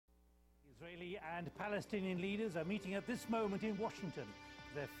Israeli and Palestinian leaders are meeting at this moment in Washington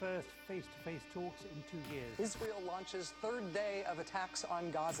for their first face-to-face talks in 2 years. Israel launches third day of attacks on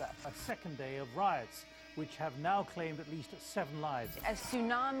Gaza. A second day of riots, which have now claimed at least 7 lives. A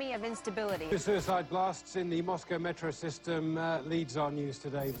tsunami of instability. The suicide blasts in the Moscow metro system leads our news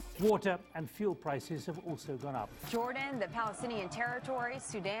today. Water and fuel prices have also gone up. Jordan, the Palestinian territories,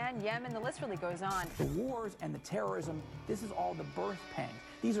 Sudan, Yemen, the list really goes on. The wars and the terrorism, this is all the birth pangs.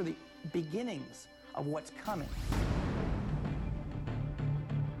 These are the beginnings of what's coming.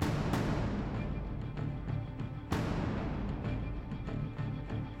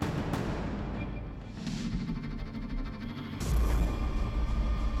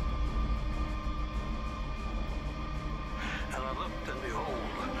 And I looked, and behold,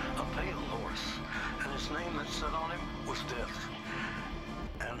 a pale horse, and his name that sat on him was Death,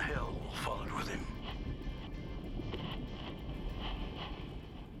 and hell followed with him.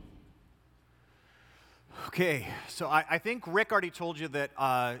 Okay, so I think Rick already told you that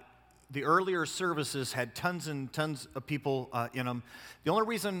the earlier services had tons and tons of people in them. The only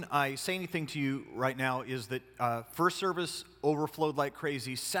reason I say anything to you right now is that first service overflowed like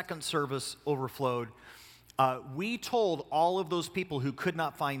crazy, second service overflowed. We told all of those people who could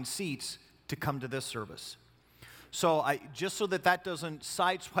not find seats to come to this service. So just so that doesn't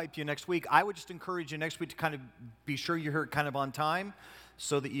sideswipe you next week, I would just encourage you next week to kind of be sure you're here kind of on time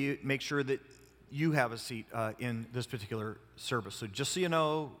so that you make sure that you have a seat in this particular service. So just so you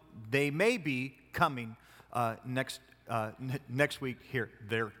know, they may be coming next week here.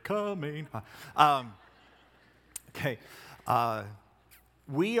 They're coming. Okay.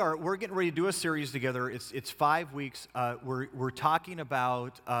 We're getting ready to do a series together. It's 5 weeks. We're talking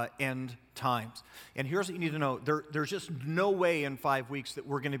about end times. And here's what you need to know. There's just no way in 5 weeks that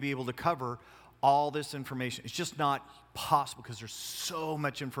we're going to be able to cover all this information. It's just not possible because there's so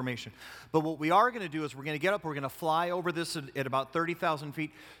much information. But what we are going to do is we're going to get up, we're going to fly over this at about 30,000 feet.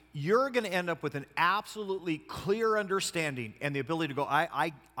 You're going to end up with an absolutely clear understanding and the ability to go,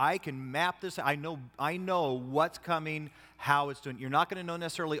 I can map this. I know what's coming, how it's doing. You're not going to know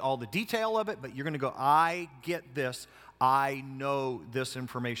necessarily all the detail of it, but you're going to go, I get this. I know this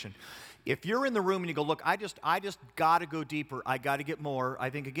information. If you're in the room and you go, look, I just got to go deeper. I got to get more. I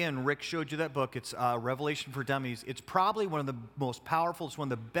think, again, Rick showed you that book. It's Revelation for Dummies. It's probably one of the most powerful. It's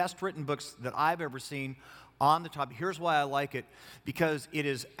one of the best written books that I've ever seen on the topic. Here's why I like it. Because it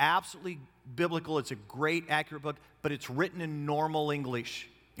is absolutely biblical. It's a great, accurate book, but it's written in normal English.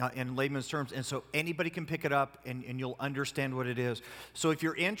 In layman's terms, and so anybody can pick it up and you'll understand what it is. So if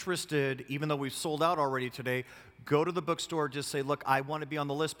you're interested, even though we've sold out already today, go to the bookstore, just say, look, I want to be on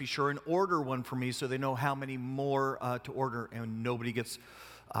the list. Be sure and order one for me so they know how many more to order and nobody gets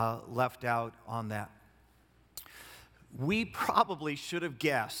left out on that. We probably should have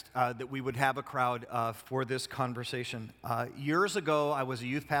guessed that we would have a crowd for this conversation. Years ago, I was a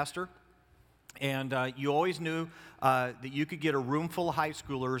youth pastor. And you always knew that you could get a room full of high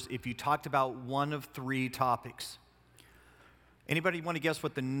schoolers if you talked about one of 3 topics. Anybody want to guess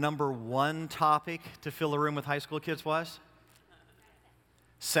what the number 1 topic to fill a room with high school kids was?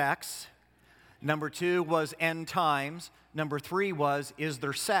 Sex. Number 2 was end times. Number 3 was, is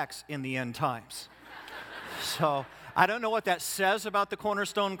there sex in the end times? So I don't know what that says about the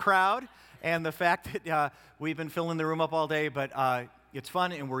Cornerstone crowd and the fact that we've been filling the room up all day, but it's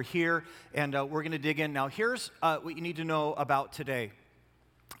fun, and we're here, and we're going to dig in. Now, here's what you need to know about today.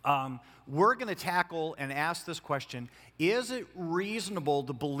 We're going to tackle and ask this question: is it reasonable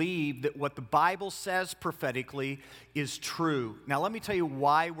to believe that what the Bible says prophetically is true? Now, let me tell you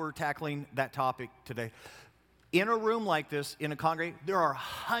why we're tackling that topic today. In a room like this, in a congregation, there are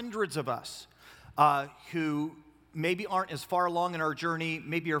hundreds of us who maybe aren't as far along in our journey,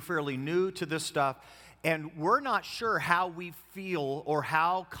 maybe are fairly new to this stuff, and we're not sure how we feel or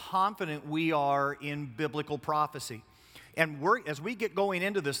how confident we are in biblical prophecy. And as we get going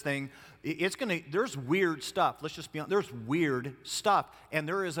into this thing, there's weird stuff. Let's just be honest. There's weird stuff, and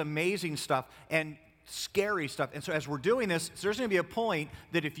there is amazing stuff and scary stuff. And so as we're doing this, there's going to be a point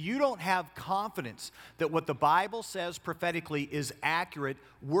that if you don't have confidence that what the Bible says prophetically is accurate,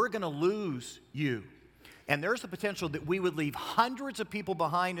 we're going to lose you. And there's the potential that we would leave hundreds of people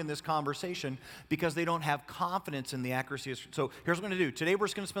behind in this conversation because they don't have confidence in the accuracy. So here's what we're going to do. Today we're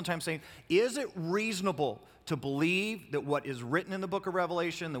just going to spend time saying, is it reasonable to believe that what is written in the book of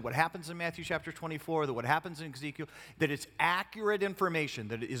Revelation, that what happens in Matthew chapter 24, that what happens in Ezekiel, that it's accurate information,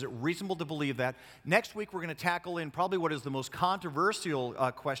 that is it reasonable to believe that? Next week, we're going to tackle in probably what is the most controversial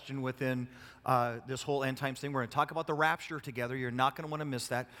question within this whole end times thing. We're going to talk about the rapture together. You're not going to want to miss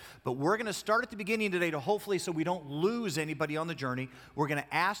that. But we're going to start at the beginning today to hopefully, so we don't lose anybody on the journey, we're going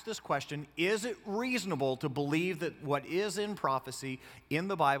to ask this question: is it reasonable to believe that what is in prophecy in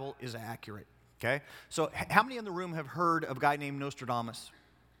the Bible is accurate? Okay, so how many in the room have heard of a guy named Nostradamus?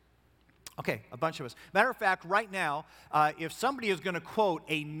 Okay, a bunch of us. Matter of fact, right now, if somebody is going to quote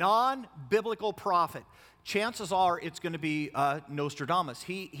a non-biblical prophet, chances are it's going to be Nostradamus.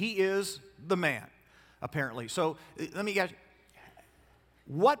 He is the man, apparently. So let me guess,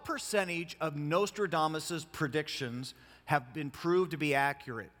 what percentage of Nostradamus's predictions have been proved to be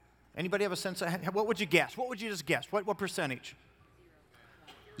accurate? Anybody have a sense of, what would you guess? What would you just guess? What percentage?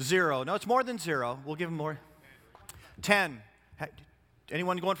 0. No, it's more than 0. We'll give him more. 10.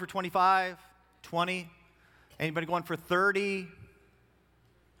 Anyone going for 25? 20? Anybody going for 30?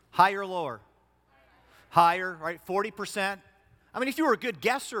 Higher or lower? Higher, right? 40%? I mean, if you were a good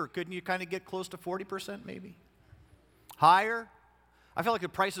guesser, couldn't you kind of get close to 40% maybe? Higher? I feel like the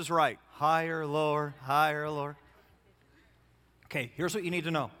price is right. Higher, lower, higher, lower. Okay, here's what you need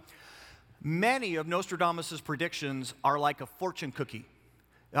to know. Many of Nostradamus' predictions are like a fortune cookie.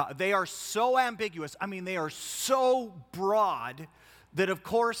 They are so ambiguous. I mean, they are so broad that, of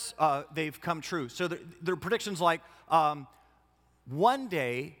course, they've come true. So there are predictions like, one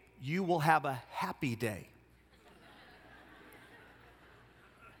day you will have a happy day.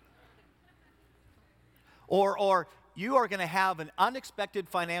 Or you are going to have an unexpected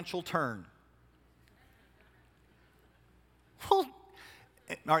financial turn. Well,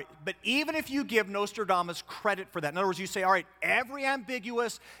 all right, but even if you give Nostradamus credit for that, in other words, you say, all right, every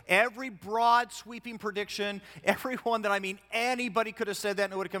ambiguous, every broad sweeping prediction, every one that anybody could have said that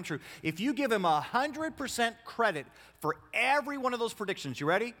and it would have come true. If you give him 100% credit for every one of those predictions, you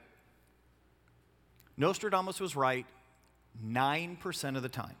ready? Nostradamus was right 9% of the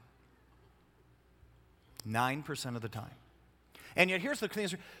time. 9% of the time. And yet here's the thing.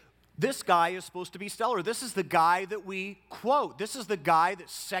 This guy is supposed to be stellar. This is the guy that we quote. This is the guy that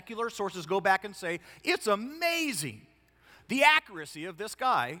secular sources go back and say, it's amazing, the accuracy of this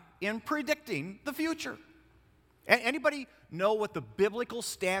guy in predicting the future. Anybody know what the biblical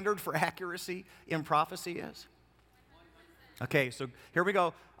standard for accuracy in prophecy is? Okay, so here we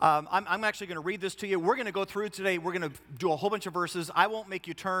go. I'm actually going to read this to you. We're going to go through today. We're going to do a whole bunch of verses. I won't make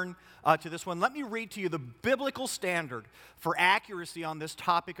you turn to this one. Let me read to you the biblical standard for accuracy on this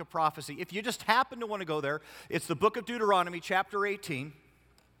topic of prophecy. If you just happen to want to go there, it's the book of Deuteronomy, chapter 18,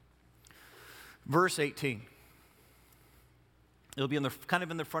 verse 18. It'll be kind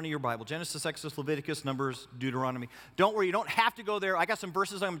of in the front of your Bible. Genesis, Exodus, Leviticus, Numbers, Deuteronomy. Don't worry, you don't have to go there. I got some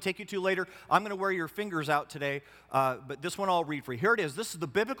verses I'm going to take you to later. I'm going to wear your fingers out today, but this one I'll read for you. Here it is. This is the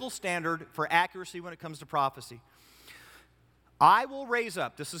biblical standard for accuracy when it comes to prophecy. I will raise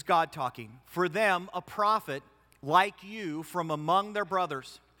up, this is God talking, for them a prophet like you from among their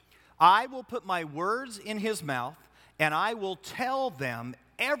brothers. I will put my words in his mouth, and I will tell them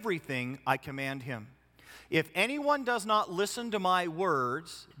everything I command him. If anyone does not listen to my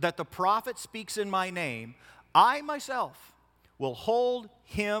words that the prophet speaks in my name, I myself will hold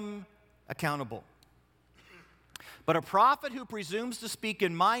him accountable. But a prophet who presumes to speak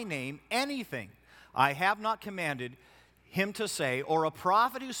in my name anything I have not commanded him to say, or a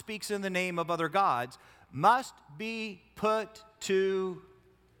prophet who speaks in the name of other gods, must be put to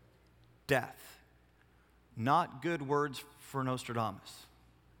death. Not good words for Nostradamus.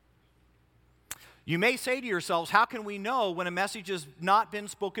 You may say to yourselves, how can we know when a message has not been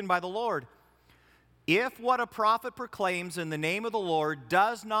spoken by the Lord? If what a prophet proclaims in the name of the Lord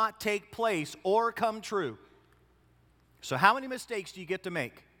does not take place or come true. So how many mistakes do you get to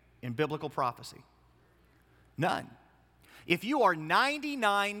make in biblical prophecy? None. If you are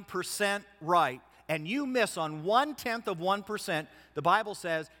 99% right and you miss on 0.1%, the Bible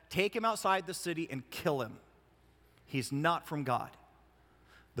says, take him outside the city and kill him. He's not from God.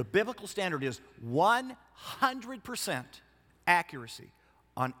 The biblical standard is 100% accuracy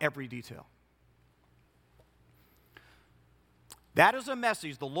on every detail. That is a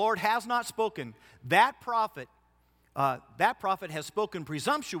message the Lord has not spoken. That prophet has spoken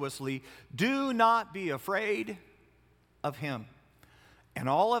presumptuously. Do not be afraid of him. And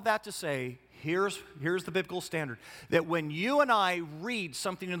all of that to say, here's the biblical standard. That when you and I read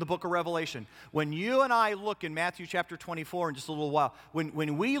something in the book of Revelation, when you and I look in Matthew chapter 24 in just a little while,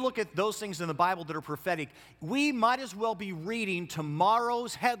 when we look at those things in the Bible that are prophetic, we might as well be reading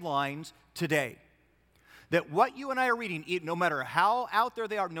tomorrow's headlines today. that what you and I are reading, no matter how out there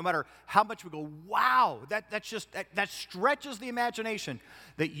they are, no matter how much we go, wow, that stretches the imagination,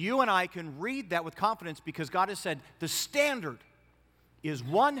 that you and I can read that with confidence because God has said the standard is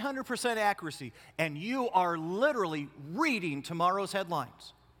 100% accuracy, and you are literally reading tomorrow's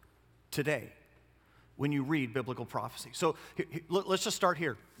headlines today when you read biblical prophecy. So let's just start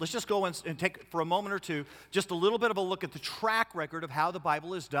here. Let's just go and take, for a moment or two, just a little bit of a look at the track record of how the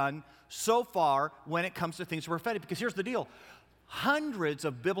Bible is done so far when it comes to things prophetic. Because here's the deal. Hundreds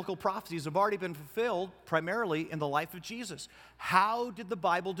of biblical prophecies have already been fulfilled, primarily in the life of Jesus. How did the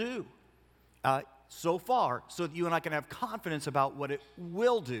Bible do so far, so that you and I can have confidence about what it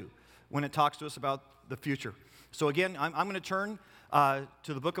will do when it talks to us about the future? So again, I'm going to turn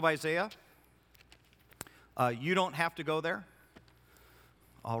to the book of Isaiah. You don't have to go there.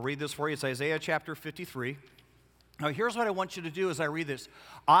 I'll read this for you. It's Isaiah chapter 53. Now, here's what I want you to do as I read this.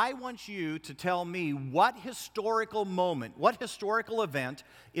 I want you to tell me what historical moment, what historical event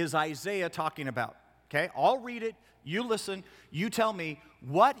is Isaiah talking about. Okay? I'll read it. You listen. You tell me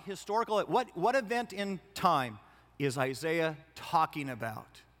what event in time is Isaiah talking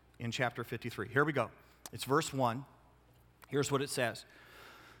about in chapter 53. Here we go. It's verse 1. Here's what it says.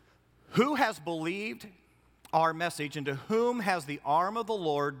 Who has believed our message, and to whom has the arm of the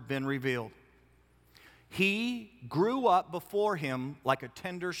Lord been revealed? He grew up before him like a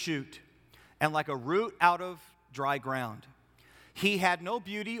tender shoot, and like a root out of dry ground. He had no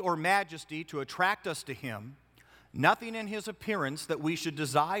beauty or majesty to attract us to him, nothing in his appearance that we should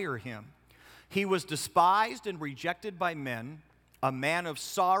desire him. He was despised and rejected by men, a man of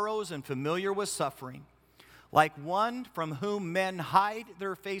sorrows and familiar with suffering. Like one from whom men hide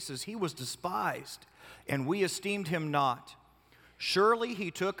their faces, he was despised, and we esteemed him not. Surely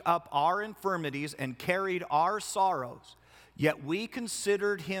he took up our infirmities and carried our sorrows, yet we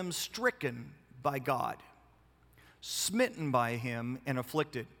considered him stricken by God, smitten by him and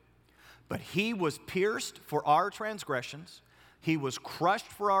afflicted. But he was pierced for our transgressions, he was crushed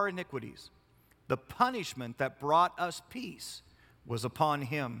for our iniquities. The punishment that brought us peace was upon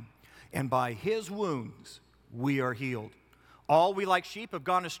him, and by his wounds we are healed. All we like sheep have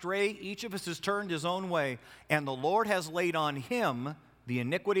gone astray, each of us has turned his own way, and the Lord has laid on him the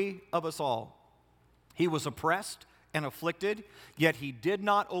iniquity of us all. He was oppressed and afflicted, yet he did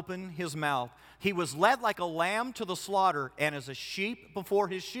not open his mouth. He was led like a lamb to the slaughter, and as a sheep before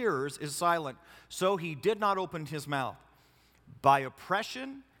his shearers is silent, so he did not open his mouth. By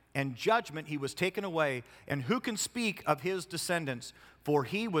oppression and judgment he was taken away, and who can speak of his descendants? For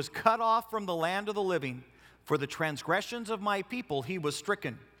he was cut off from the land of the living. For the transgressions of my people he was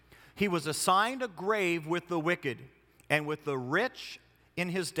stricken. He was assigned a grave with the wicked, and with the rich in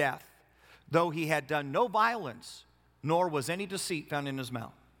his death, though he had done no violence, nor was any deceit found in his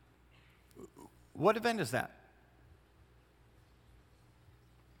mouth. What event is that?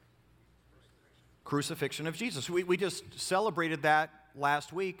 Crucifixion of Jesus. We just celebrated that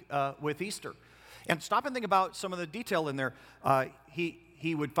last week with Easter. And stop and think about some of the detail in there.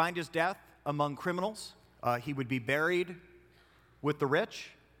 He would find his death among criminals. He would be buried with the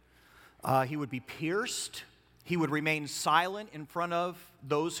rich. He would be pierced. He would remain silent in front of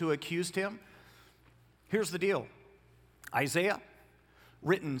those who accused him. Here's the deal. Isaiah,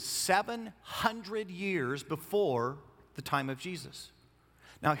 written 700 years before the time of Jesus.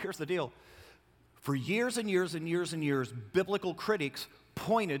 Now, here's the deal. For years and years and years and years, biblical critics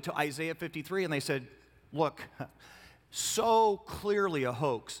pointed to Isaiah 53 and they said, look, so clearly a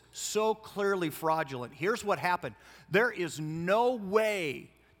hoax, so clearly fraudulent. Here's what happened. There is no way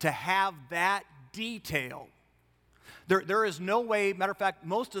to have that detail. There is no way, matter of fact,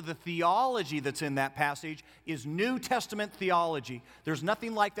 most of the theology that's in that passage is New Testament theology. There's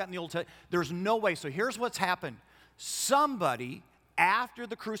nothing like that in the Old Testament. There's no way. So here's what's happened. Somebody, after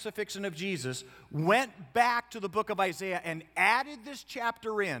the crucifixion of Jesus, went back to the book of Isaiah and added this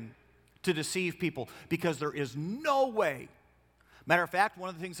chapter in to deceive people, because there is no way. Matter of fact, one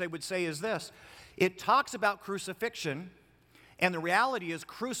of the things they would say is this. It talks about crucifixion, and the reality is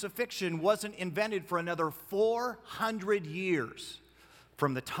crucifixion wasn't invented for another 400 years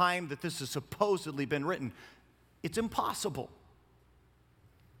from the time that this has supposedly been written. It's impossible.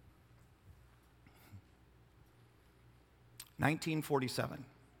 (1947).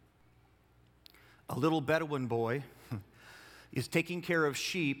 A little Bedouin boy is taking care of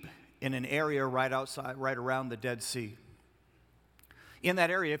sheep in an area right around the Dead Sea. In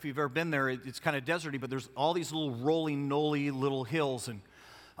that area, if you've ever been there, it's kind of deserty, but there's all these little rolling-nolly little hills, and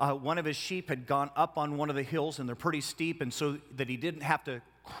one of his sheep had gone up on one of the hills, and they're pretty steep, and so that he didn't have to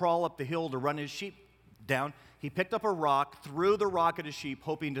crawl up the hill to run his sheep down, he picked up a rock, threw the rock at his sheep,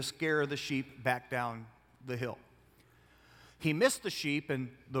 hoping to scare the sheep back down the hill. He missed the sheep, and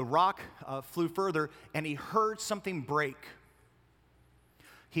the rock flew further, and he heard something break.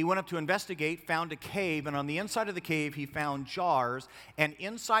 He went up to investigate, found a cave, and on the inside of the cave, he found jars, and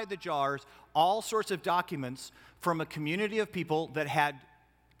inside the jars, all sorts of documents from a community of people that had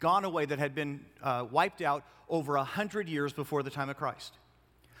gone away, that had been wiped out over 100 years before the time of Christ.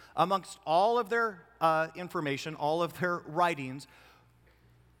 Amongst all of their information, all of their writings,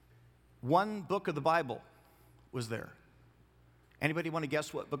 one book of the Bible was there. Anybody want to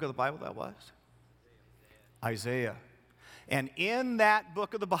guess what book of the Bible that was? Isaiah. And in that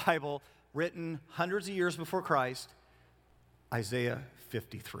book of the Bible, written hundreds of years before Christ, Isaiah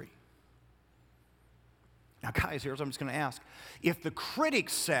 53. Now, guys, here's what I'm just going to ask. If the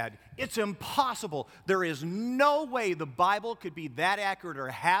critics said it's impossible, there is no way the Bible could be that accurate or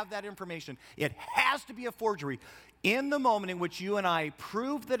have that information, it has to be a forgery, in the moment in which you and I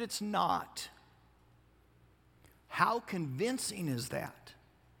prove that it's not, how convincing is that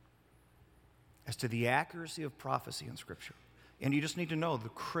as to the accuracy of prophecy in Scripture? And you just need to know the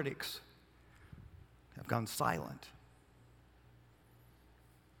critics have gone silent.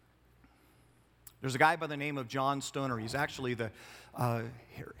 There's a guy by the name of John Stoner. He's actually the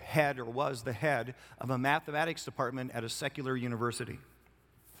head, or was the head, of a mathematics department at a secular university.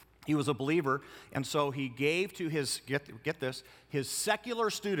 He was a believer, and so he gave to his, get this, his secular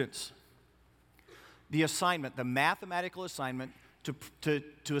students the assignment, the mathematical assignment,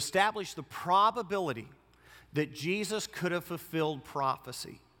 to establish the probability that Jesus could have fulfilled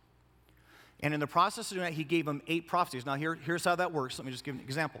prophecy. And in the process of doing that, he gave them 8 prophecies. Now, here's how that works. Let me just give an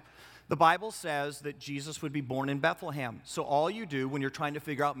example. The Bible says that Jesus would be born in Bethlehem. So all you do when you're trying to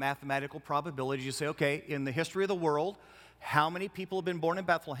figure out mathematical probabilities, you say, okay, in the history of the world, how many people have been born in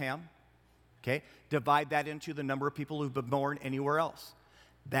Bethlehem? Okay, divide that into the number of people who've been born anywhere else.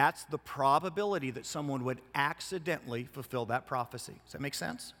 That's the probability that someone would accidentally fulfill that prophecy. Does that make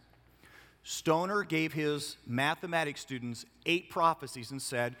sense? Stoner gave his mathematics students 8 prophecies and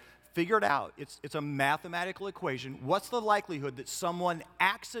said, figure it out. It's a mathematical equation. What's the likelihood that someone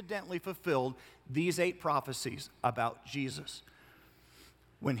accidentally fulfilled these 8 prophecies about Jesus?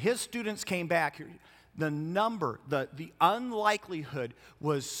 When his students came back, the number, the unlikelihood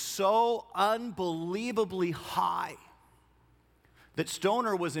was so unbelievably high that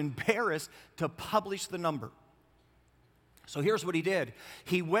Stoner was embarrassed to publish the number. So here's what he did.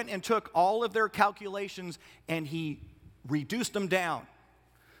 He went and took all of their calculations and he reduced them down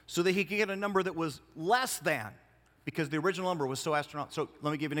so that he could get a number that was less than, because the original number was so astronomical. So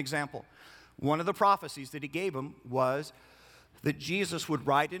let me give you an example. One of the prophecies that he gave him was that Jesus would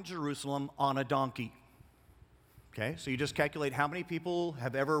ride in Jerusalem on a donkey. Okay, so you just calculate how many people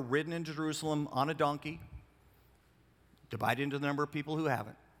have ever ridden into Jerusalem on a donkey, divide into the number of people who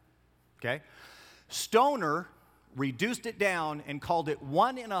haven't. Okay? Stoner reduced it down and called it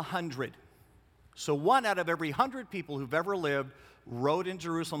 1 in 100. So 1 out of every 100 people who've ever lived rode in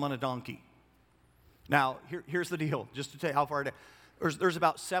Jerusalem on a donkey. Now, here's the deal, just to tell you how far it is. There's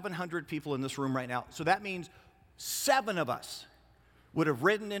about 700 people in this room right now. So that means 7 of us would have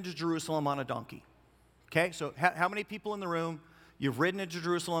ridden into Jerusalem on a donkey. Okay, so how many people in the room, you've ridden into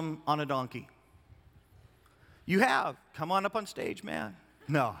Jerusalem on a donkey? You have. Come on up on stage, man.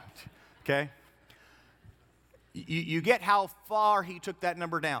 No. Okay? You get how far he took that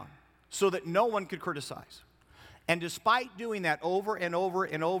number down so that no one could criticize. And despite doing that over and over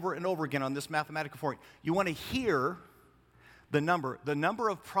and over and over again on this mathematical formula, you want to hear the number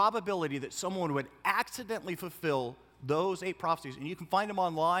of probability that someone would accidentally fulfill those 8 prophecies. And you can find them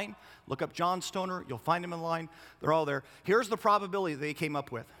online. Look up John Stoner. You'll find them online. They're all there. Here's the probability they came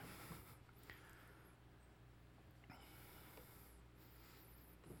up with.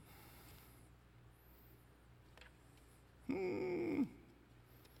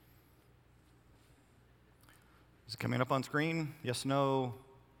 Is it coming up on screen? Yes, no.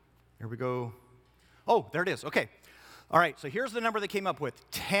 Here we go. Oh, there it is. Okay. All right, so here's the number they came up with.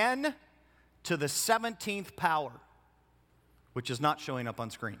 10 to the 17th power, which is not showing up on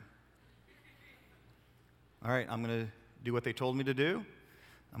screen. All right, I'm going to do what they told me to do.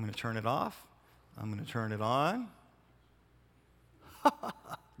 I'm going to turn it off. I'm going to turn it on.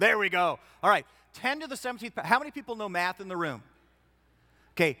 There we go. All right, 10 to the 17th power. How many people know math in the room?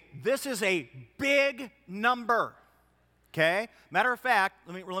 Okay, this is a big number. Okay? Matter of fact,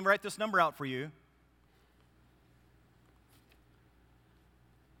 let me write this number out for you.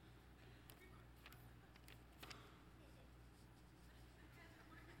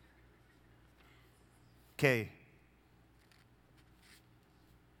 Okay.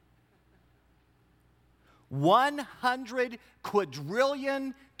 100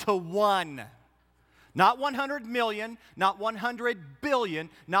 quadrillion to 1. Not 100 million, not 100 billion,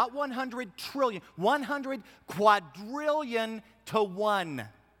 not 100 trillion, 100 quadrillion to 1.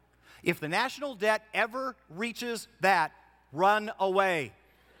 If the national debt ever reaches that, run away,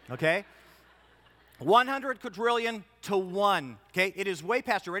 okay? 100 quadrillion to 1, okay? It is way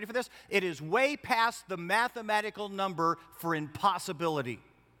past, you ready for this? It is way past the mathematical number for impossibility.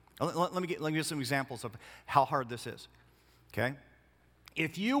 Let me give you some examples of how hard this is, okay?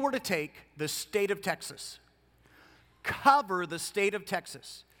 If you were to take the state of Texas, cover the state of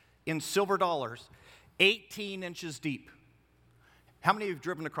Texas in silver dollars, 18 inches deep. How many of you have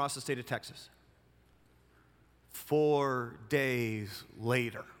driven across the state of Texas? 4 days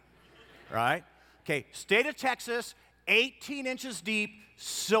later, right? Okay, state of Texas, 18 inches deep,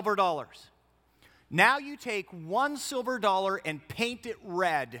 silver dollars. Now you take one silver dollar and paint it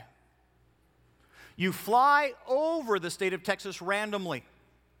red. You fly over the state of Texas randomly.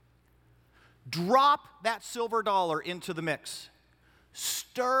 Drop that silver dollar into the mix.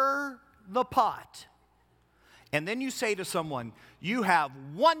 Stir the pot. And then you say to someone, you have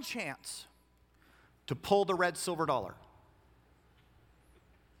one chance to pull the red silver dollar.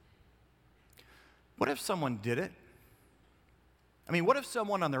 What if someone did it? I mean, what if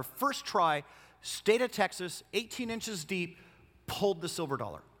someone on their first try, state of Texas, 18 inches deep, pulled the silver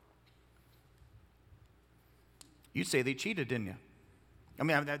dollar? You'd say they cheated, didn't you? I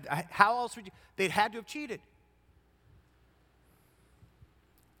mean, how else would you? They'd had to have cheated.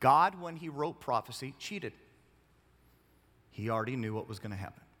 God, when he wrote prophecy, cheated. He already knew what was going to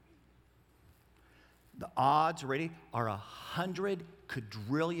happen. The odds, ready, are 100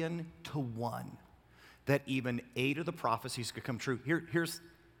 quadrillion to 1 that even 8 of the prophecies could come true. Here's,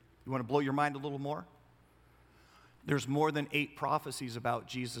 you want to blow your mind a little more? There's more than 8 prophecies about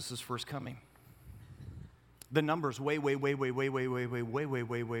Jesus' first coming. The number's way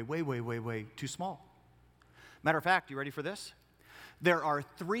too small. Matter of fact, you ready for this? There are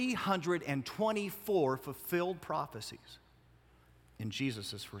 324 fulfilled prophecies in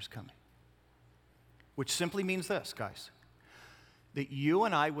Jesus' first coming. Which simply means this, guys, that you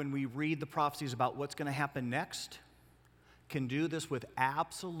and I, when we read the prophecies about what's going to happen next, can do this with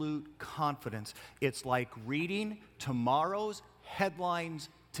absolute confidence. It's like reading tomorrow's headlines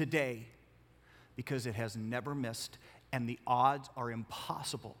today, because it has never missed, and the odds are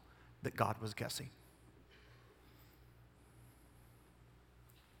impossible that God was guessing.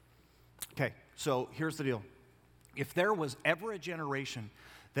 Okay, so here's the deal. If there was ever a generation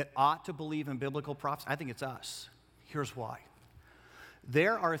that ought to believe in biblical prophecy, I think it's us. Here's why.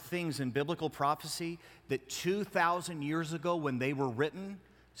 There are things in biblical prophecy that 2,000 years ago, when they were written,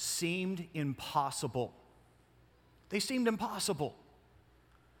 seemed impossible. They seemed impossible.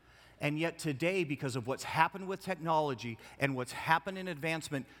 And yet today, because of what's happened with technology and what's happened in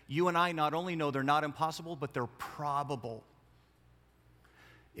advancement, you and I not only know they're not impossible, but they're probable.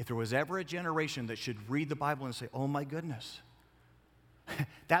 If there was ever a generation that should read the Bible and say, oh my goodness,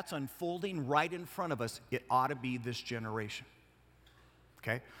 that's unfolding right in front of us, it ought to be this generation.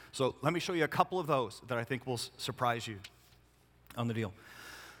 Okay? So let me show you a couple of those that I think will surprise you on the deal.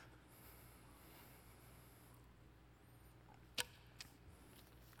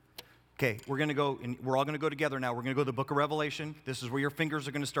 Okay, we're going to go, and we're all going to go together now. We're going to go to the book of Revelation. This is where your fingers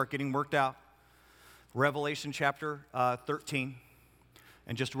are going to start getting worked out. Revelation chapter 13.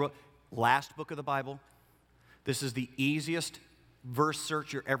 And just last book of the Bible. This is the easiest verse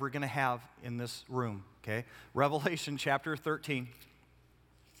search you're ever going to have in this room, okay? Revelation chapter 13.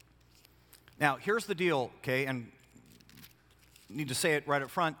 Now, here's the deal, okay, and I need to say it right up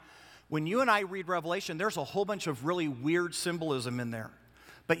front. When you and I read Revelation, there's a whole bunch of really weird symbolism in there.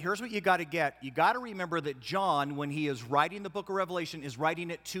 But here's what you got to get. You got to remember that John, when he is writing the book of Revelation, is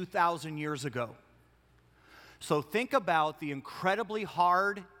writing it 2,000 years ago. So think about the incredibly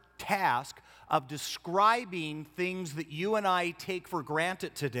hard task of describing things that you and I take for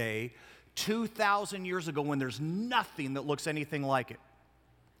granted today 2,000 years ago when there's nothing that looks anything like it.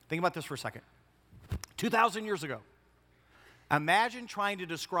 Think about this for a second. 2,000 years ago, imagine trying to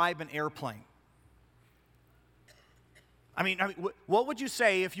describe an airplane. I mean, what would you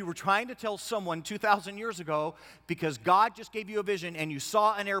say if you were trying to tell someone 2,000 years ago, because God just gave you a vision and you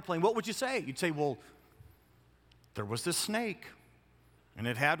saw an airplane, what would you say? You'd say, well, there was this snake, and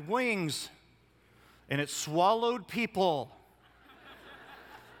it had wings, and it swallowed people.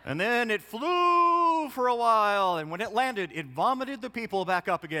 And then it flew for a while, and when it landed, it vomited the people back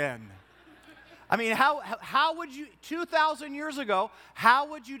up again. I mean, how would you, 2,000 years ago,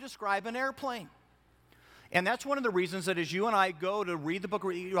 how would you describe an airplane? And that's one of the reasons that as you and I go to read the book,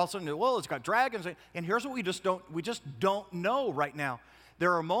 you also know, well, it's got dragons, and here's what we just don't know right now.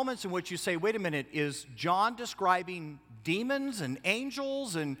 there are moments in which you say, wait a minute, is John describing demons and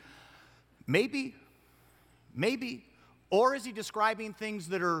angels and maybe, or is he describing things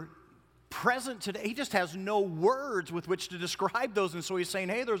that are present today? He just has no words with which to describe those, and so he's saying,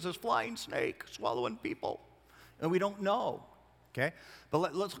 hey, there's this flying snake swallowing people, and we don't know, okay?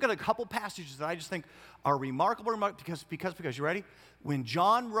 But let's look at a couple passages that I just think are remarkable because you ready? When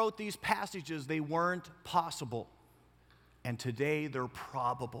John wrote these passages, they weren't possible, and today they're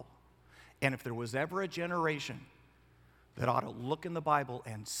probable. And if there was ever a generation that ought to look in the Bible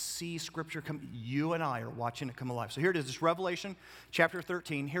and see Scripture come, you and I are watching it come alive. So here it is, this Revelation chapter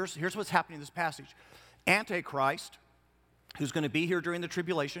 13. Here's what's happening in this passage. Antichrist, who's going to be here during the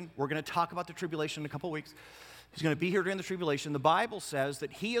tribulation. We're going to talk about the tribulation in a couple weeks. He's going to be here during the tribulation. The Bible says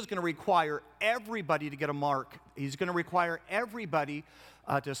that he is going to require everybody to get a mark. He's going to require everybody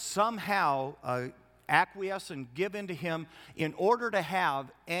to somehow acquiesce and give in to him in order to have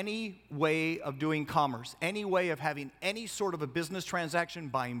any way of doing commerce, any way of having any sort of a business transaction,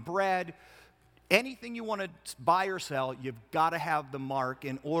 buying bread, anything you want to buy or sell, you've got to have the mark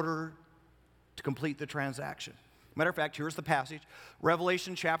in order to complete the transaction. Matter of fact, here's the passage,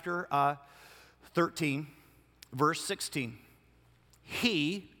 Revelation chapter 13, verse 16.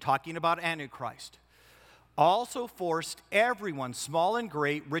 He, talking about Antichrist, also forced everyone, small and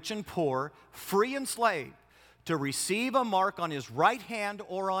great, rich and poor, free and slave, to receive a mark on his right hand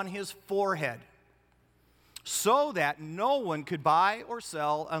or on his forehead, so that no one could buy or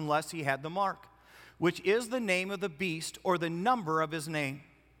sell unless he had the mark, which is the name of the beast or the number of his name.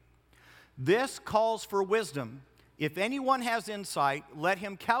 This calls for wisdom. If anyone has insight, let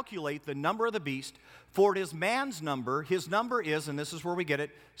him calculate the number of the beast, for it is man's number. His number is, and this is where we get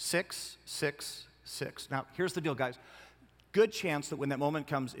it, 666. Now, here's the deal, guys. Good chance that when that moment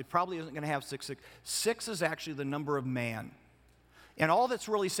comes, it probably isn't going to have 666. 6 is actually the number of man. And all that's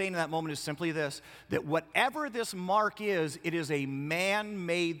really saying in that moment is simply this, that whatever this mark is, it is a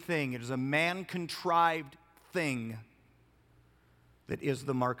man-made thing. It is a man-contrived thing that is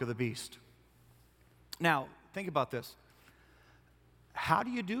the mark of the beast. Now, think about this. How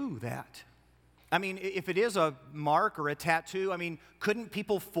do you do that? I mean, if it is a mark or a tattoo, I mean, couldn't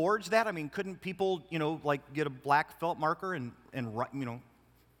people forge that? I mean, couldn't people, like get a black felt marker and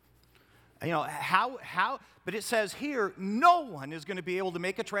how? But it says here, no one is going to be able to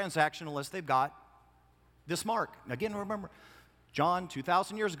make a transaction unless they've got this mark. Now, again, remember, John,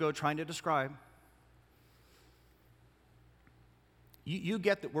 2,000 years ago, trying to describe. You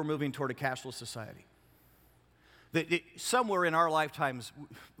get that we're moving toward a cashless society. That somewhere in our lifetimes,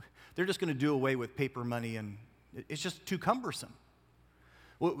 they're just going to do away with paper money, and it's just too cumbersome.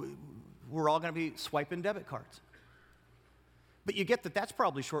 We're all going to be swiping debit cards. But you get that that's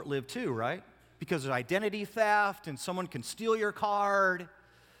probably short-lived too, right? Because of identity theft, and someone can steal your card.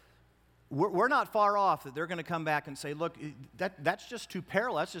 We're not far off that they're going to come back and say, look, that's just too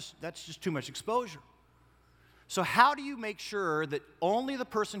parallel. That's just too much exposure. So how do you make sure that only the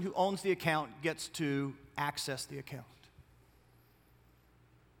person who owns the account gets to access the account?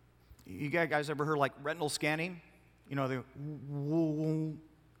 You guys ever heard like retinal scanning? And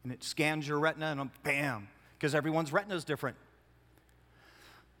it scans your retina and bam, because everyone's retina is different.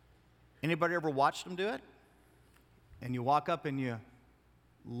 Anybody ever watched them do it? And you walk up and you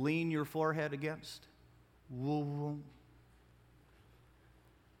lean your forehead against.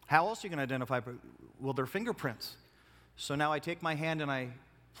 How else are you going to identify? Well, they're fingerprints. So now I take my hand and I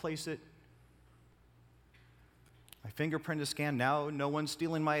place it. My fingerprint is scanned. Now no one's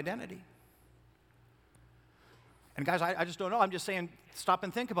stealing my identity. And guys, I just don't know. I'm just saying, stop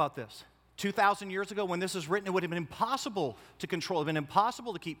and think about this. 2,000 years ago when this is written, it would have been impossible to control. It would have been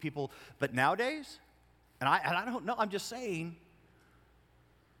impossible to keep people. But nowadays, and I don't know, I'm just saying,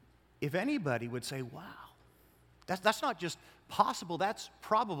 if anybody would say, wow, that's not just possible, that's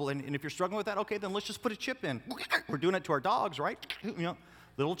probable. And if you're struggling with that, okay, then let's just put a chip in. We're doing it to our dogs, right?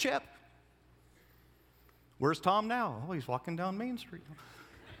 Little chip. Where's Tom now? Oh, he's walking down Main Street.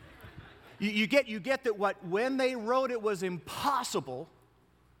 You get that when they wrote it was impossible,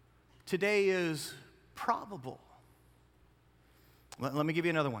 today is probable. Let me give you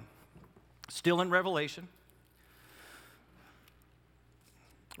another one. Still in Revelation.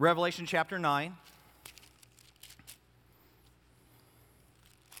 Revelation chapter 9.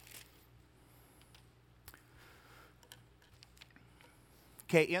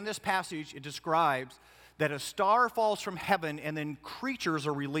 Okay, in this passage, it describes that a star falls from heaven and then creatures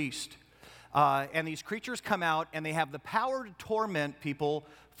are released. And these creatures come out and they have the power to torment people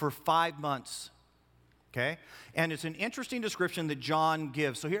for 5 months. Okay? And it's an interesting description that John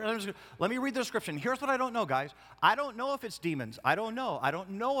gives. So here, let me read the description. Here's what I don't know, guys. I don't know if it's demons. I don't know. I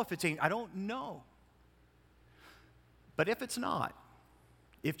don't know if it's angels. I don't know. But if it's not,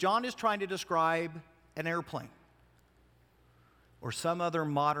 if John is trying to describe an airplane or some other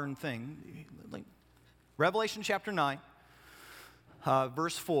modern thing, like Revelation chapter 9,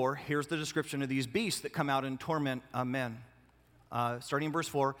 verse 4, here's the description of these beasts that come out and torment men. Starting in verse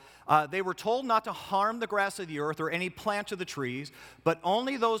 4, they were told not to harm the grass of the earth or any plant of the trees, but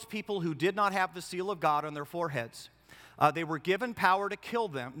only those people who did not have the seal of God on their foreheads. They were given power to kill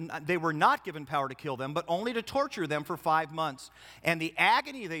them. They were not given power to kill them, but only to torture them for 5 months. And the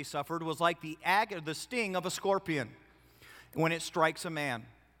agony they suffered was like the sting of a scorpion when it strikes a man.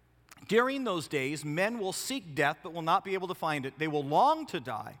 During those days, men will seek death, but will not be able to find it. They will long to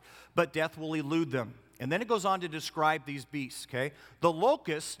die, but death will elude them. And then it goes on to describe these beasts, okay? The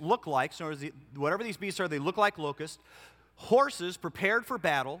locusts look like, so whatever these beasts are, they look like locusts. Horses prepared for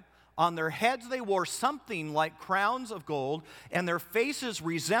battle. On their heads they wore something like crowns of gold, and their faces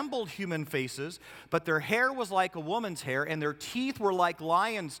resembled human faces, but their hair was like a woman's hair, and their teeth were like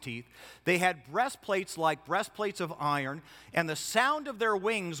lions' teeth. They had breastplates like breastplates of iron, and the sound of their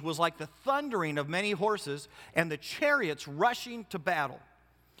wings was like the thundering of many horses, and the chariots rushing to battle.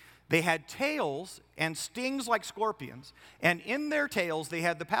 They had tails and stings like scorpions, and in their tails they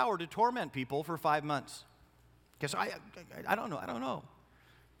had the power to torment people for 5 months. Okay, so I don't know.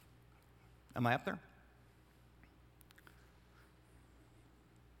 Am I up there?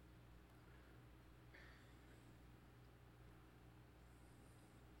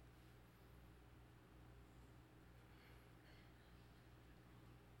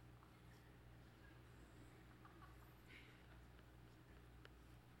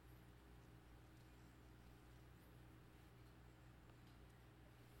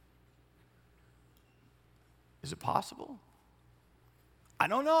 Is it possible? I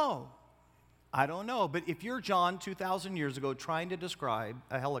don't know. But if you're John 2,000 years ago trying to describe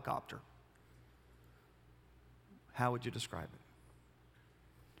a helicopter, how would you describe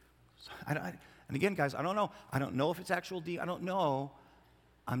it? And again, guys, I don't know. I don't know if it's actual I don't know.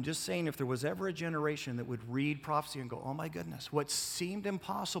 I'm just saying if there was ever a generation that would read prophecy and go, oh my goodness, what seemed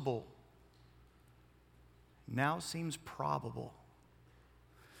impossible now seems probable.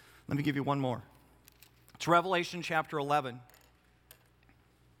 Let me give you one more. It's Revelation chapter 11.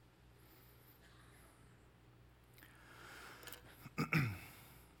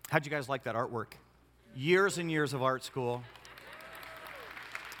 How'd you guys like that artwork? Years and years of art school.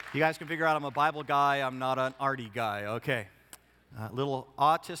 You guys can figure out I'm a Bible guy, I'm not an arty guy. Okay. A little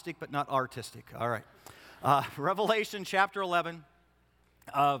autistic, but not artistic. All right. Revelation chapter 11,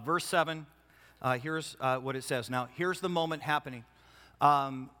 verse 7. Here's what it says. Now, here's the moment happening.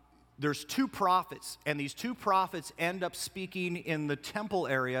 There's 2 prophets, and these 2 prophets end up speaking in the temple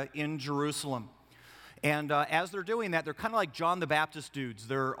area in Jerusalem. And as they're doing that, they're kind of like John the Baptist dudes.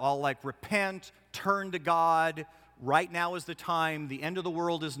 They're all like, repent, turn to God. Right now is the time. The end of the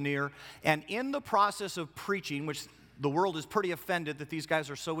world is near. And in the process of preaching, which the world is pretty offended that these guys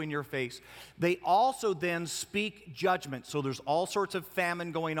are so in your face, they also then speak judgment. So there's all sorts of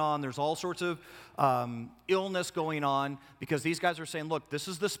famine going on. There's all sorts of illness going on because these guys are saying, look, this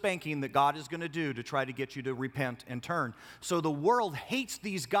is the spanking that God is going to do to try to get you to repent and turn. So the world hates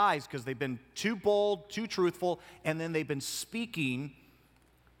these guys because they've been too bold, too truthful, and then they've been speaking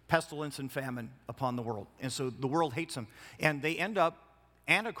pestilence and famine upon the world. And so the world hates them. And they end up,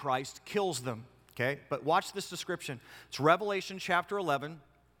 Antichrist kills them. Okay, but watch this description. It's Revelation chapter 11,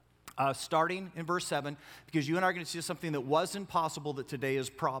 starting in verse 7, because you and I are going to see something that wasn't possible that today is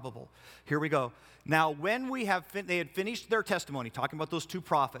probable. Here we go. Now, when they had finished their testimony, talking about those 2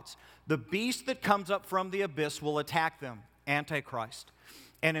 prophets, the beast that comes up from the abyss will attack them, Antichrist,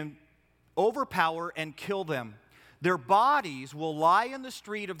 and overpower and kill them. Their bodies will lie in the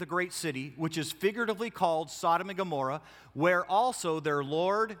street of the great city, which is figuratively called Sodom and Gomorrah, where also their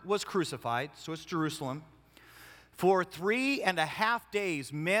Lord was crucified, so it's Jerusalem. For 3.5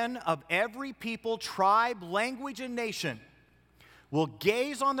 days, men of every people, tribe, language, and nation will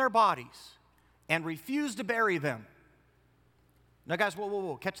gaze on their bodies and refuse to bury them. Now, guys,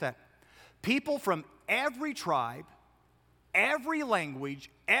 whoa, catch that. People from every tribe, every language,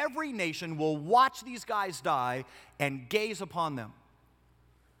 every nation will watch these guys die and gaze upon them.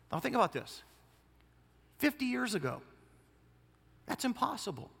 Now think about this. 50 years ago, that's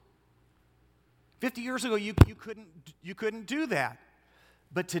impossible. 50 years ago, you couldn't do that.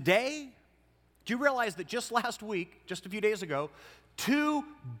 But today, do you realize that just last week, just a few days ago, 2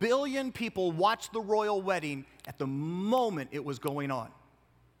 billion people watched the royal wedding at the moment it was going on?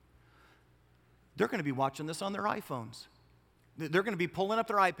 they're going to be watching this on their iPhones. They're going to be pulling up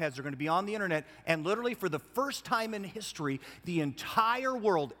their iPads. They're going to be on the internet. And literally for the first time in history, the entire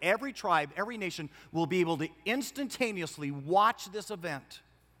world, every tribe, every nation will be able to instantaneously watch this event.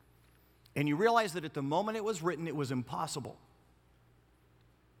 And you realize that at the moment it was written, it was impossible.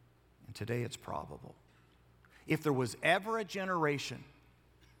 And today it's probable. If there was ever a generation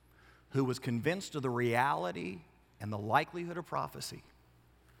who was convinced of the reality and the likelihood of prophecy,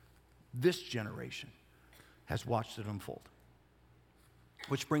 this generation has watched it unfold.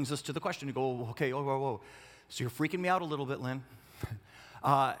 Which brings us to the question. You go, okay, whoa. So you're freaking me out a little bit, Lynn.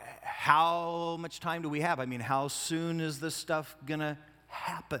 How much time do we have? I mean, how soon is this stuff going to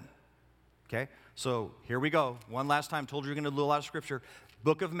happen? Okay, so here we go. One last time. Told you you're going to do a lot of scripture.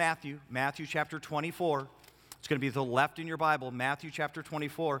 Book of Matthew, Matthew chapter 24. It's going to be to the left in your Bible, Matthew chapter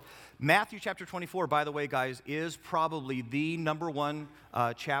 24. Matthew chapter 24, by the way, guys, is probably the number one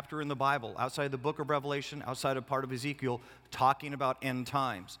chapter in the Bible, outside the book of Revelation, outside of part of Ezekiel, talking about end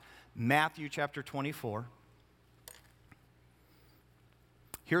times. Matthew chapter 24.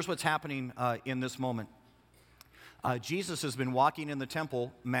 Here's what's happening in this moment. Jesus has been walking in the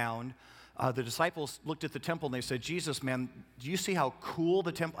Temple Mount. The disciples looked at the temple and they said, Jesus, man, do you see how cool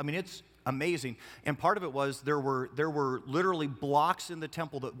the temple? I mean, it's amazing. And part of it was there were literally blocks in the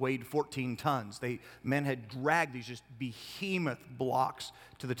temple that weighed 14 tons. Men had dragged these just behemoth blocks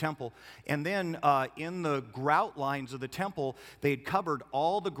to the temple. And then in the grout lines of the temple, they had covered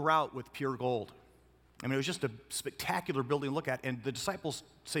all the grout with pure gold. I mean, it was just a spectacular building to look at. And the disciples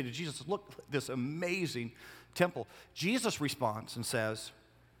say to Jesus, look, this amazing temple. Jesus responds and says,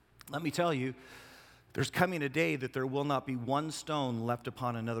 let me tell you, there's coming a day that there will not be one stone left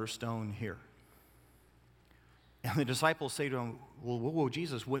upon another stone here. And the disciples say to him, well, whoa,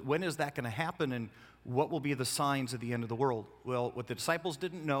 Jesus, when is that going to happen, and what will be the signs of the end of the world? Well, what the disciples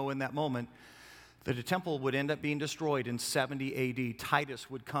didn't know in that moment, that the temple would end up being destroyed in 70 A.D. Titus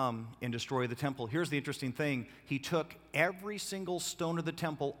would come and destroy the temple. Here's the interesting thing. He took every single stone of the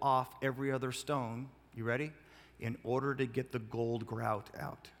temple off every other stone, you ready? In order to get the gold grout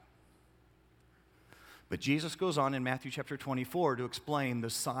out. But Jesus goes on in Matthew chapter 24 to explain the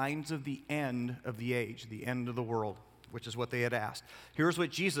signs of the end of the age, the end of the world, which is what they had asked. Here's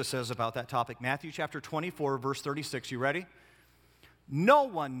what Jesus says about that topic. Matthew chapter 24, verse 36. You ready? No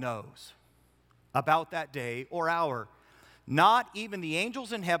one knows about that day or hour, not even the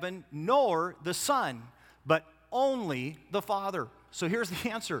angels in heaven, nor the Son, but only the Father. So here's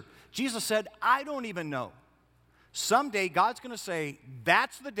the answer. Jesus said, I don't even know. Someday God's going to say,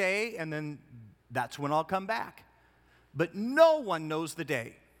 that's the day, and then that's when I'll come back. But no one knows the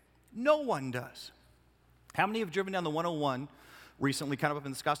day. No one does. How many have driven down the 101 recently, kind of up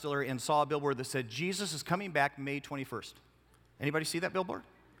in the Scottsdale area, and saw a billboard that said, Jesus is coming back May 21st? Anybody see that billboard?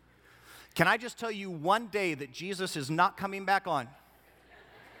 Can I just tell you one day that Jesus is not coming back on?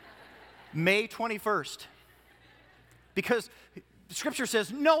 May 21st. Because Scripture says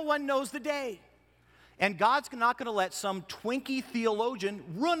no one knows the day. And God's not going to let some Twinkie theologian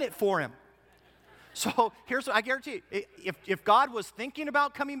ruin it for him. So here's what I guarantee you. If God was thinking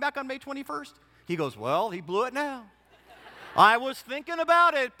about coming back on May 21st, he goes, well, he blew it now. I was thinking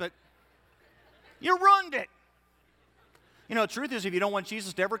about it, but you ruined it. You know, the truth is, if you don't want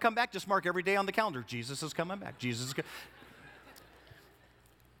Jesus to ever come back, just mark every day on the calendar. Jesus is coming back. Jesus is coming.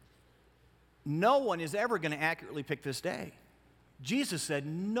 No one is ever going to accurately pick this day. Jesus said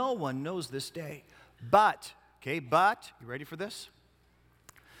no one knows this day. But, you ready for this?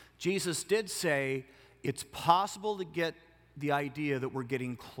 Jesus did say it's possible to get the idea that we're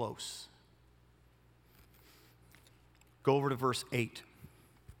getting close. Go over to verse 8.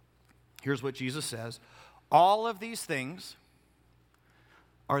 Here's what Jesus says. All of these things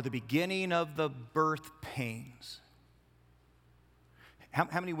are the beginning of the birth pains.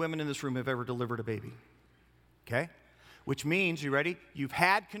 How many women in this room have ever delivered a baby? Okay? Which means, you ready? You've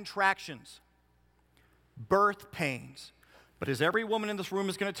had contractions, birth pains. But as every woman in this room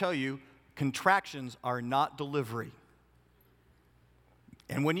is going to tell you, contractions are not delivery.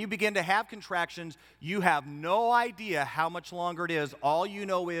 And when you begin to have contractions, you have no idea how much longer it is. All you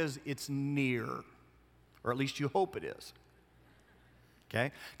know is it's near, or at least you hope it is.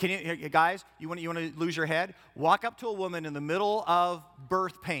 Okay? Can you guys, you want to lose your head? Walk up to a woman in the middle of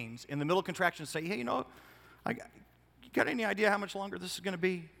birth pains, in the middle of contractions, say, hey, you got any idea how much longer this is going to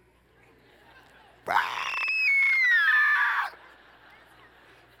be?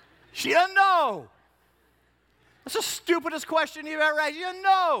 She doesn't know. That's the stupidest question you've ever asked. She doesn't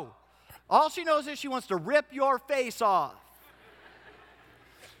know. All she knows is she wants to rip your face off.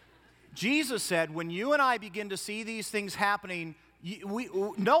 Jesus said, when you and I begin to see these things happening,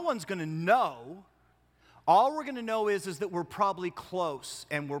 no one's going to know. All we're going to know is that we're probably close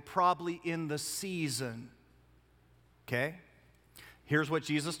and we're probably in the season. Okay? Here's what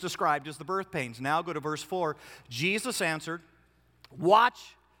Jesus described as the birth pains. Now go to verse 4. Jesus answered,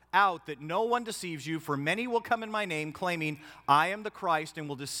 "Watch out that no one deceives you, for many will come in my name, claiming, 'I am the Christ,' and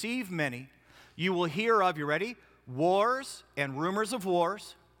will deceive many. You will hear of," you ready? "Wars and rumors of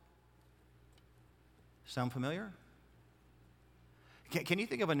wars." Sound familiar? Can you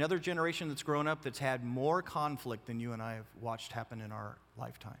think of another generation that's grown up that's had more conflict than you and I have watched happen in our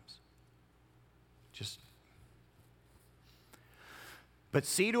lifetimes? But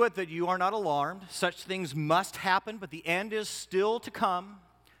see to it that you are not alarmed. Such things must happen, but the end is still to come.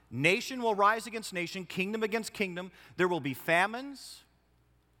 Nation will rise against nation, kingdom against kingdom. There will be famines.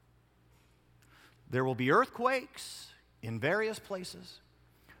 There will be earthquakes in various places.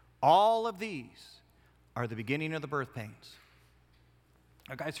 All of these are the beginning of the birth pains.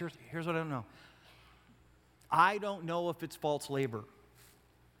 Now, guys, here's what I don't know. I don't know if it's false labor.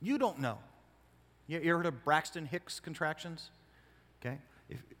 You don't know. You ever heard of Braxton Hicks contractions? Okay?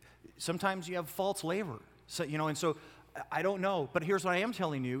 Sometimes you have false labor. So, and so I don't know. But here's what I am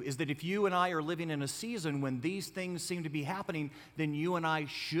telling you is that if you and I are living in a season when these things seem to be happening, then you and I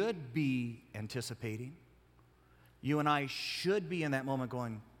should be anticipating. You and I should be in that moment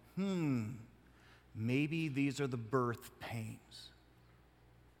going, maybe these are the birth pains.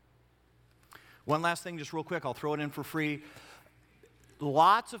 One last thing, just real quick, I'll throw it in for free.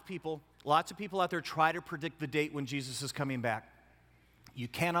 Lots of people out there try to predict the date when Jesus is coming back. You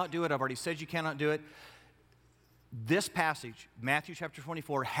cannot do it. I've already said you cannot do it. This passage, Matthew chapter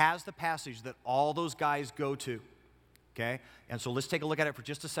 24, has the passage that all those guys go to, okay? And so let's take a look at it for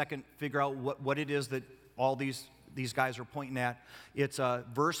just a second, figure out what it is that all these guys are pointing at. It's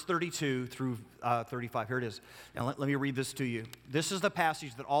verse 32 through 35. Here it is. And let me read this to you. This is the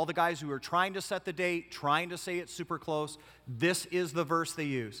passage that all the guys who are trying to set the date, trying to say it's super close, this is the verse they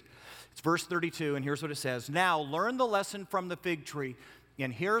use. It's verse 32, and here's what it says. "Now learn the lesson from the fig tree."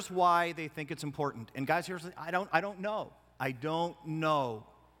 And here's why they think it's important. And guys, I don't know. I don't know.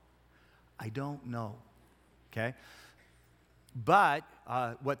 Okay? But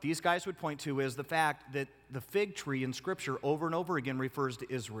what these guys would point to is the fact that the fig tree in Scripture over and over again refers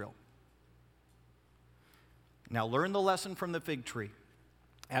to Israel. Now learn the lesson from the fig tree.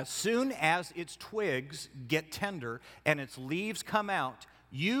 As soon as its twigs get tender and its leaves come out,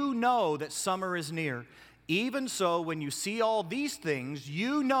 you know that summer is near. Even so, when you see all these things,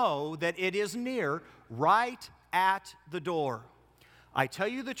 you know that it is near, right at the door. I tell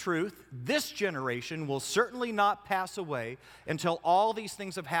you the truth, this generation will certainly not pass away until all these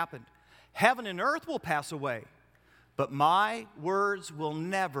things have happened. Heaven and earth will pass away, but my words will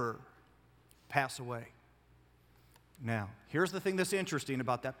never pass away. Now, here's the thing that's interesting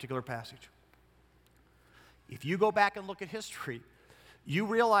about that particular passage. If you go back and look at history, you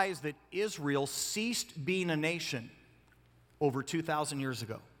realize that Israel ceased being a nation over 2,000 years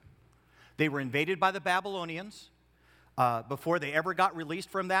ago. They were invaded by the Babylonians. Before they ever got released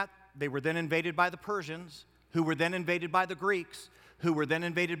from that, they were then invaded by the Persians, who were then invaded by the Greeks, who were then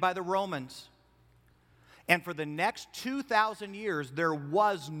invaded by the Romans. And for the next 2,000 years, there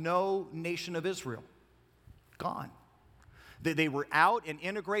was no nation of Israel. Gone. They were out and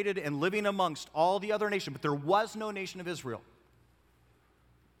integrated and living amongst all the other nations, but there was no nation of Israel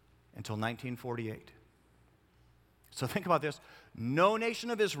until 1948. So think about this. No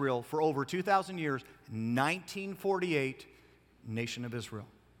nation of Israel for over 2,000 years, 1948, nation of Israel.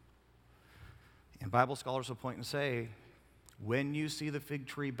 And Bible scholars will point and say, when you see the fig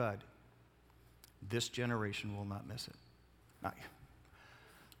tree bud, this generation will not miss it. Now,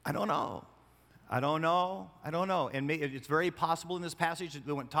 I don't know. And it's very possible in this passage that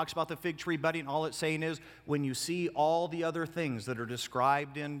when it talks about the fig tree budding, all it's saying is when you see all the other things that are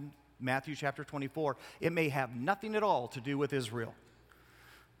described in Matthew chapter 24, it may have nothing at all to do with Israel.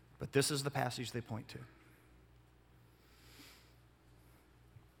 But this is the passage they point to.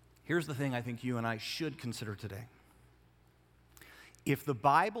 Here's the thing I think you and I should consider today. If the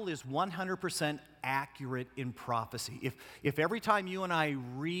Bible is 100% accurate in prophecy, if every time you and I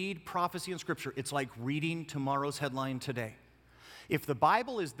read prophecy in Scripture, it's like reading tomorrow's headline today. If the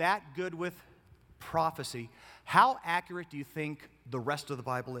Bible is that good with prophecy, how accurate do you think the rest of the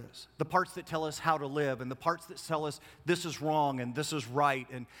Bible is? The parts that tell us how to live and the parts that tell us this is wrong and this is right,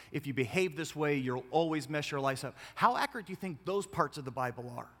 and if you behave this way, you'll always mess your life up. How accurate do you think those parts of the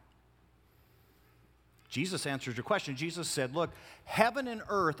Bible are? Jesus answered your question. Jesus said, look, heaven and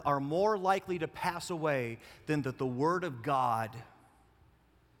earth are more likely to pass away than that the Word of God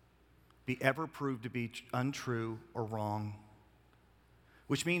be ever proved to be untrue or wrong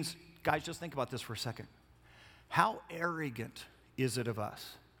Which means, guys, just think about this for a second. How arrogant is it of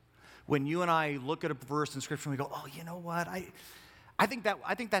us when you and I look at a verse in Scripture and we go, oh, you know what? I think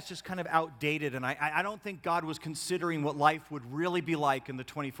that's just kind of outdated, and I don't think God was considering what life would really be like in the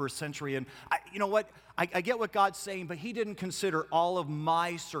 21st century. And you know what? I get what God's saying, but he didn't consider all of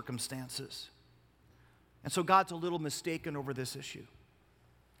my circumstances. And so God's a little mistaken over this issue.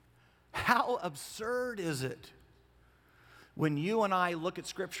 How absurd is it when you and I look at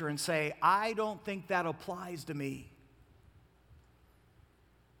Scripture and say, I don't think that applies to me?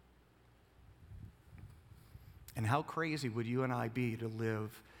 And how crazy would you and I be to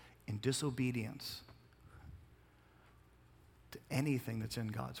live in disobedience to anything that's in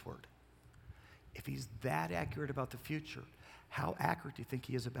God's Word? If he's that accurate about the future, how accurate do you think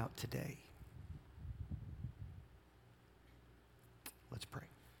he is about today? Let's pray.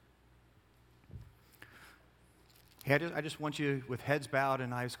 Hey, I just want you, with heads bowed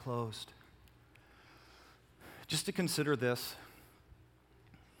and eyes closed, just to consider this.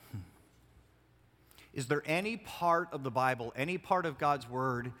 Is there any part of the Bible, any part of God's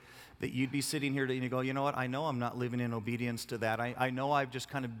Word that you'd be sitting here and you go, you know what, I know I'm not living in obedience to that. I know I've just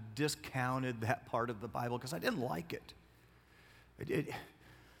kind of discounted that part of the Bible because I didn't like it.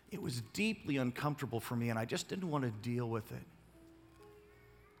 It was deeply uncomfortable for me, and I just didn't want to deal with it.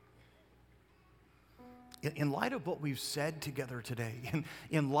 In light of what we've said together today,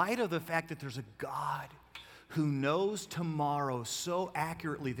 in light of the fact that there's a God who knows tomorrow so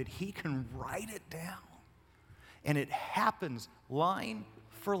accurately that he can write it down, and it happens line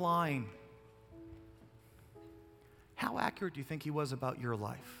for line, how accurate do you think he was about your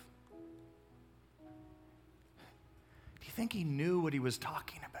life? Do you think he knew what he was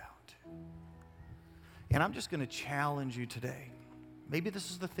talking about? And I'm just going to challenge you today. Maybe this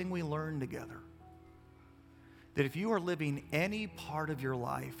is the thing we learn together. That if you are living any part of your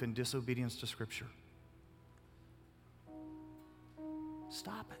life in disobedience to Scripture,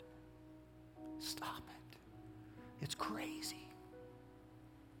 stop it. Stop it. It's crazy.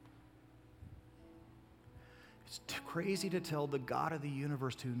 It's crazy to tell the God of the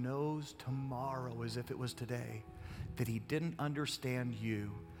universe who knows tomorrow as if it was today that he didn't understand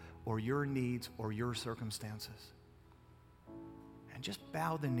you or your needs or your circumstances. And just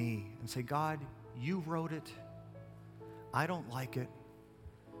bow the knee and say, God, you wrote it. I don't like it,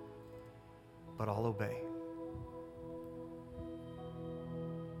 but I'll obey.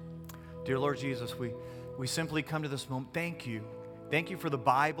 Dear Lord Jesus, we simply come to this moment. Thank you. Thank you for the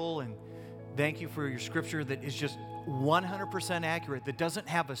Bible, and thank you for your Scripture that is just 100% accurate, that doesn't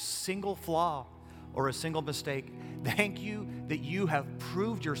have a single flaw or a single mistake. Thank you that you have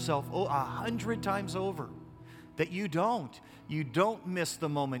proved yourself 100 times over, that you don't miss the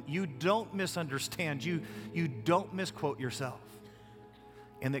moment, you don't misunderstand, you don't misquote yourself.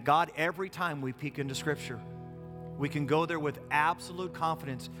 And that God, every time we peek into Scripture, we can go there with absolute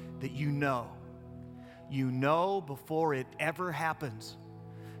confidence that you know before it ever happens.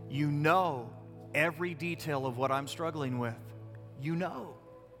 You know every detail of what I'm struggling with. You know.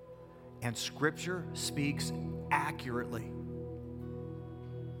 And Scripture speaks accurately.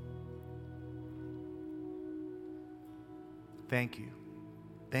 Thank you.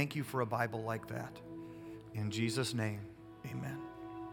 Thank you for a Bible like that. In Jesus' name, amen.